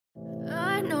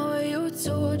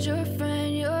told your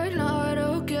friend you're not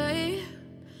okay,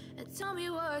 and tell me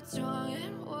what's wrong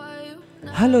and why you.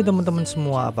 Halo teman-teman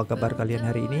semua, apa kabar kalian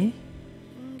hari ini?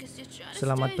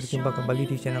 Selamat berjumpa kembali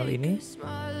di channel ini.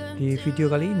 Di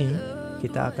video kali ini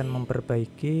kita akan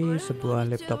memperbaiki sebuah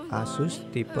laptop Asus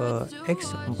tipe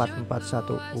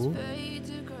x441u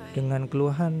dengan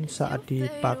keluhan saat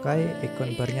dipakai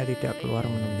icon barnya tidak keluar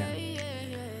menunya.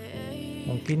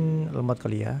 Mungkin lemot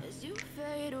kali ya.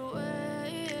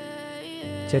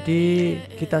 Jadi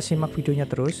kita simak videonya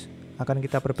terus, akan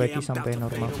kita perbaiki sampai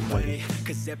normal kembali.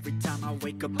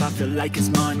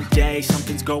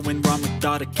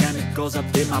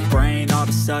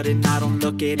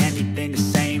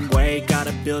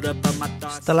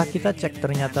 Setelah kita cek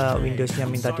ternyata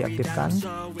Windowsnya minta diaktifkan,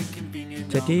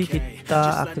 jadi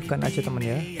kita aktifkan aja teman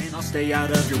ya.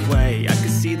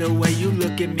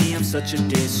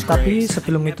 Tapi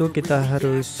sebelum itu kita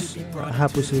harus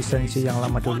hapus lisensi yang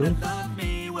lama dulu,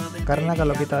 karena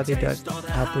kalau kita tidak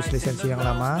hapus lisensi yang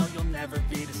lama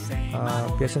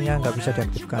biasanya nggak bisa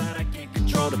diaktifkan.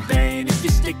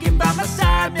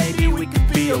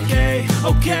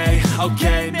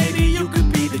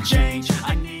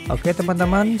 Oke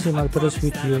teman-teman, simak terus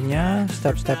videonya,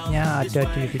 step-stepnya ada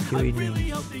di video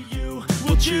ini.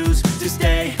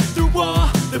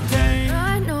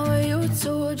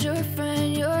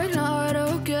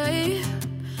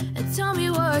 Tell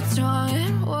me what's wrong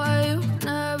and why you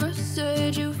never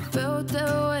said you felt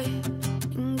that way.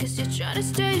 Guess you're trying to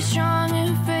stay strong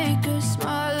and fake a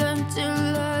smile until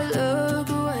I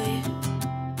look away.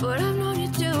 But I've known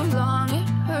you too long, it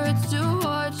hurts to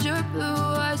watch your blue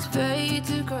eyes fade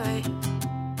to gray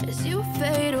as you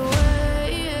fade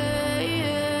away.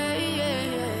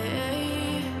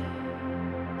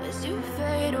 As you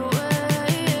fade away.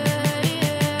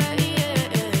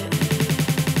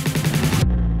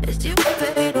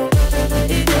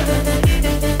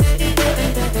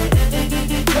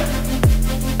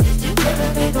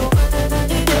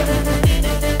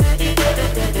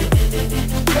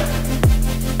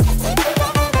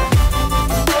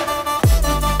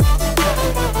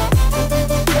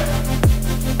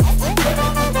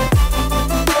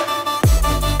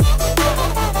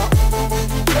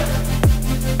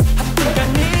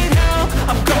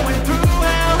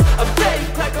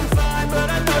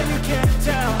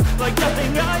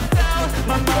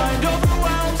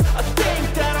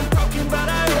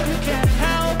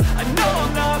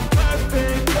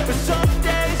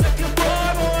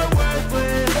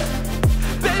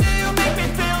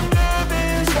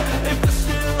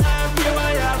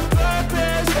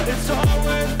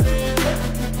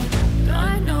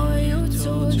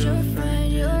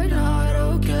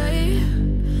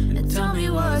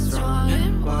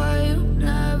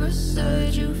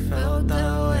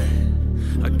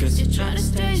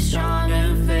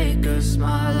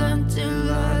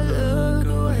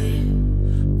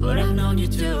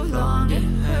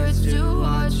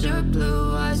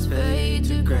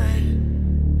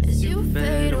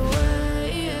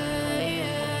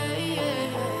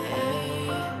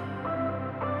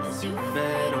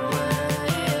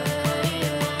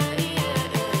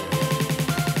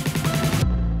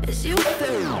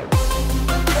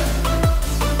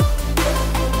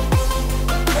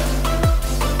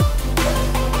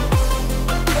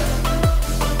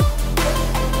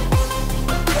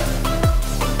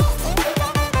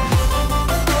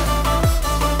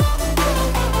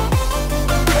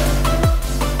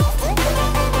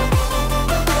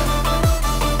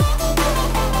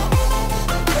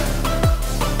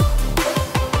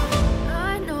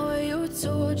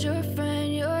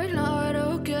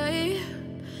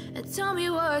 Tell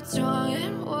me what's wrong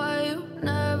and why you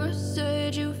never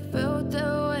said you felt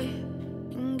that way.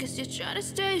 Guess you're trying to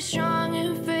stay strong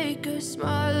and fake a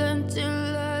smile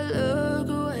until I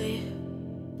look away.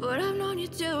 But I've known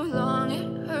you too long, it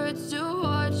hurts to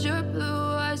watch your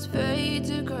blue eyes fade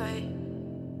to gray.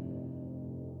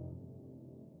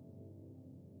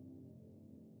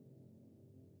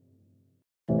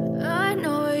 I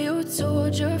know you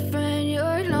told your friend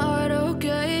you're not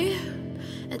okay,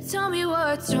 and tell me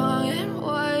what's wrong and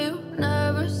why you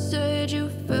never said you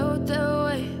felt that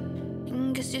way.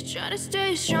 Guess you're trying to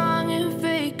stay strong and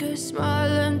fake a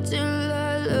smile until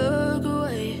I look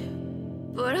away.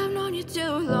 But I've known you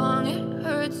too long, it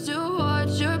hurts to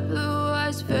watch your blue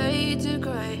eyes fade to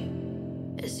gray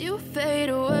as you fade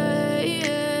away.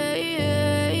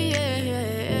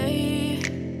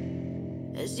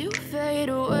 As you fade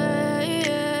away.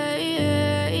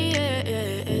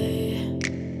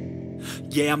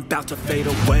 Yeah, I'm about to fade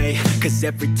away, cause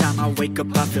every time I wake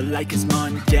up I feel like it's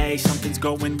Monday. Something's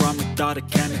going wrong with all the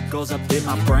chemicals up in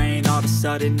my brain. All of a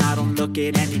sudden I don't look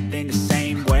at anything the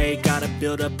same way. Got a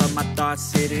buildup of my thoughts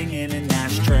sitting in an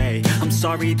ashtray. I'm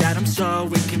sorry that I'm so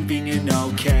inconvenient,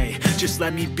 okay. Just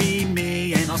let me be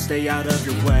me and I'll stay out of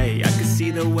your way. I can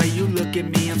see the way you look at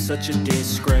me, I'm such a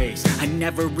disgrace. I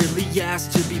never really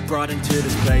asked to be brought into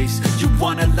this place. You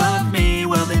wanna love me?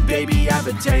 Well then baby I have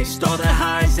a taste. All the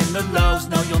highs and the lows,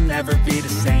 no you'll never be the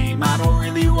same. I don't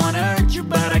really wanna hurt you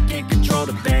but I can't control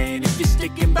the pain. If you're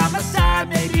sticking by my side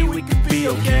maybe we could be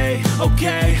okay.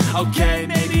 Okay,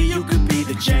 maybe you could be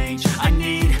the change I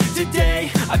need today.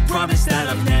 I promise that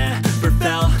I've never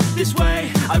felt this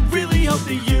way. I really hope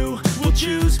that you will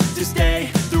choose to stay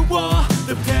through all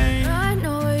the pain. I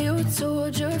know you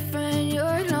told your friend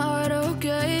you're not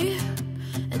okay,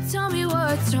 and tell me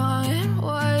what's wrong and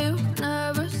why you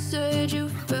never said you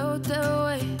felt that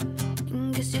way.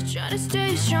 Guess you're trying to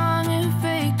stay strong and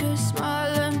fake a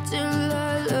smile until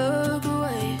I look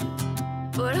away.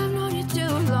 But I've known you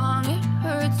too long, it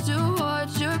hurts to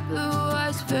watch your blue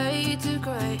eyes fade to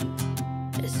gray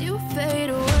as you fade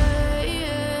away.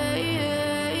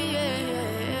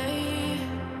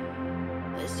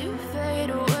 As you fade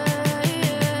away.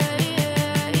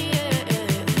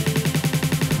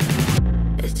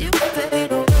 As you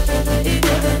fade away.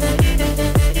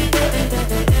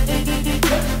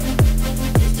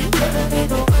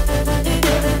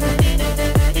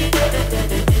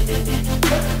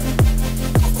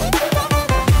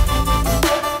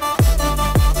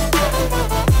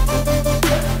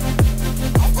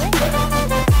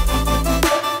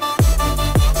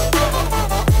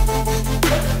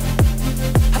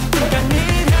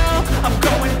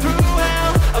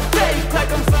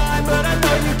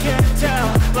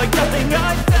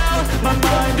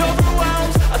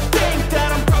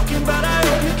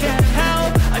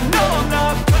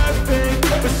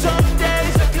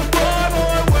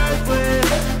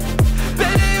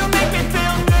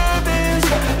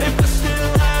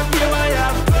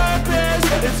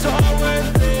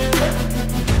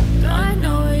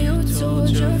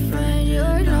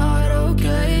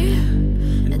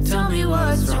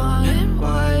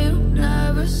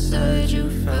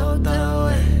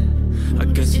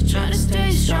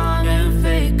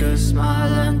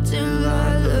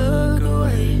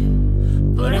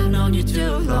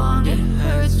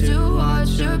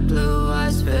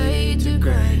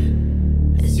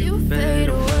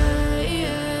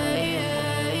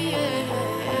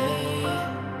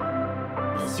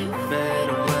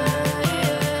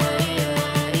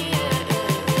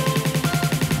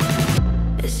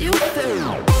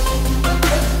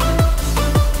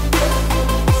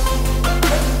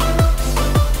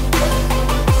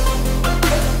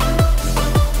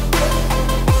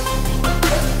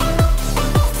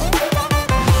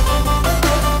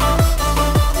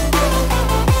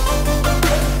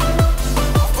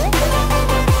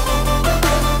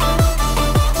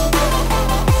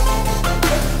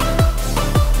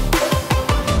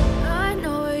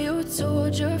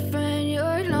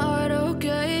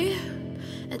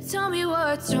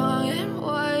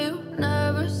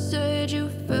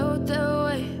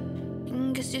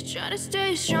 Trying to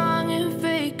stay strong and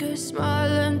fake a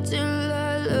smile until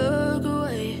I look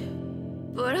away.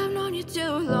 But I've known you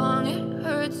too long, it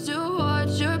hurts to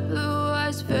watch your blue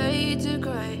eyes fade to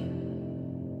gray.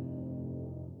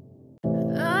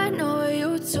 I know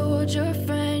you told your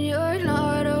friend you're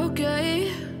not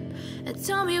okay, and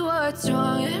tell me what's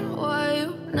wrong and why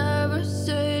you never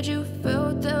said you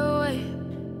felt that way.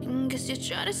 Guess you're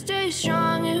trying to stay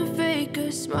strong and fake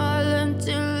a smile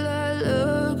until I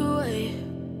look away.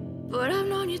 But I've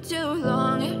known you too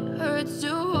long, it hurts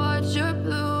to watch your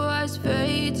blue eyes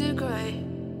fade to gray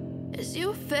as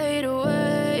you fade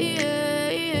away.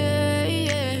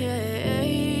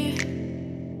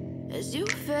 As you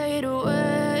fade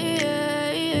away.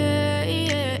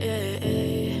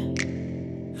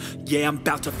 Yeah, I'm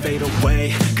about to fade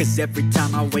away, cause every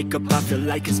time I wake up I feel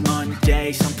like it's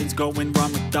Monday. Something's going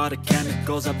wrong with all the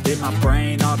chemicals up in my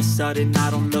brain. All of a sudden I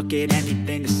don't look at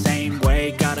anything the same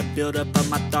way. Got a buildup of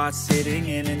my thoughts sitting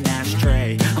in an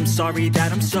ashtray. I'm sorry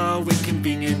that I'm so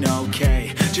inconvenient,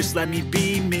 okay. Just let me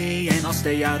be me and I'll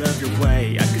stay out of your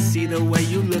way. I can see the way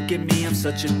you look at me, I'm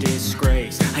such a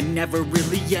disgrace. I never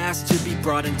really asked to be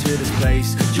brought into this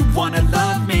place. You wanna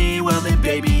love me? Well then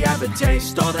baby I have a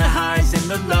taste. All the highs and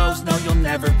the lows, no you'll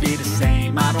never be the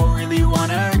same. I don't really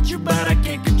wanna hurt you but I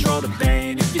can't control the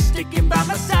pain. If you're sticking by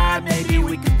my side maybe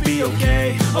we could be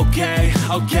okay.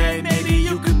 Okay, maybe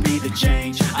you could be the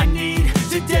change I need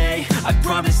today. I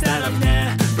promise that I've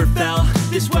never felt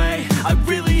this way. I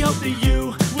really hope that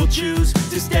you will choose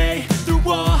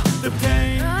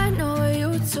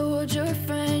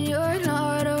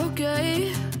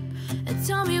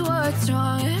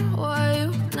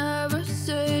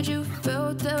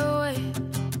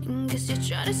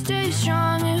stay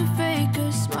strong and fake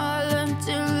a smile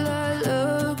until I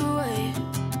look away.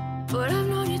 But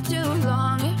I've known you too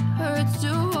long, it hurts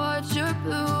to watch your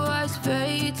blue eyes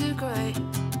fade to gray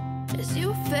as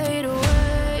you fade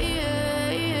away,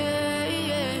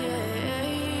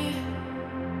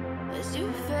 as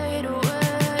you fade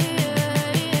away,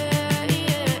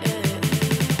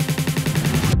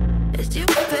 as you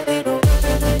fade away.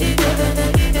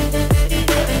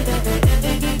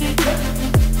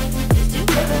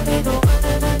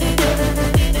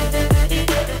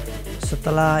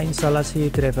 Setelah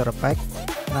instalasi driver pack,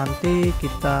 nanti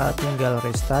kita tinggal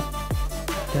restart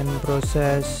dan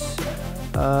proses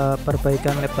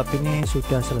perbaikan laptop ini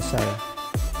sudah selesai.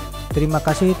 Terima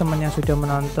kasih teman yang sudah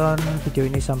menonton video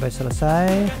ini sampai selesai.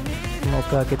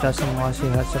 Semoga kita semua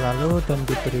sehat selalu dan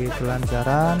diberi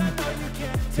kelancaran,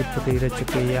 diberi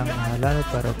rezeki yang halal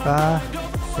barokah.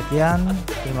 Sekian,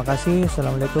 terima kasih.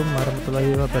 Assalamualaikum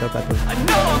warahmatullahi wabarakatuh.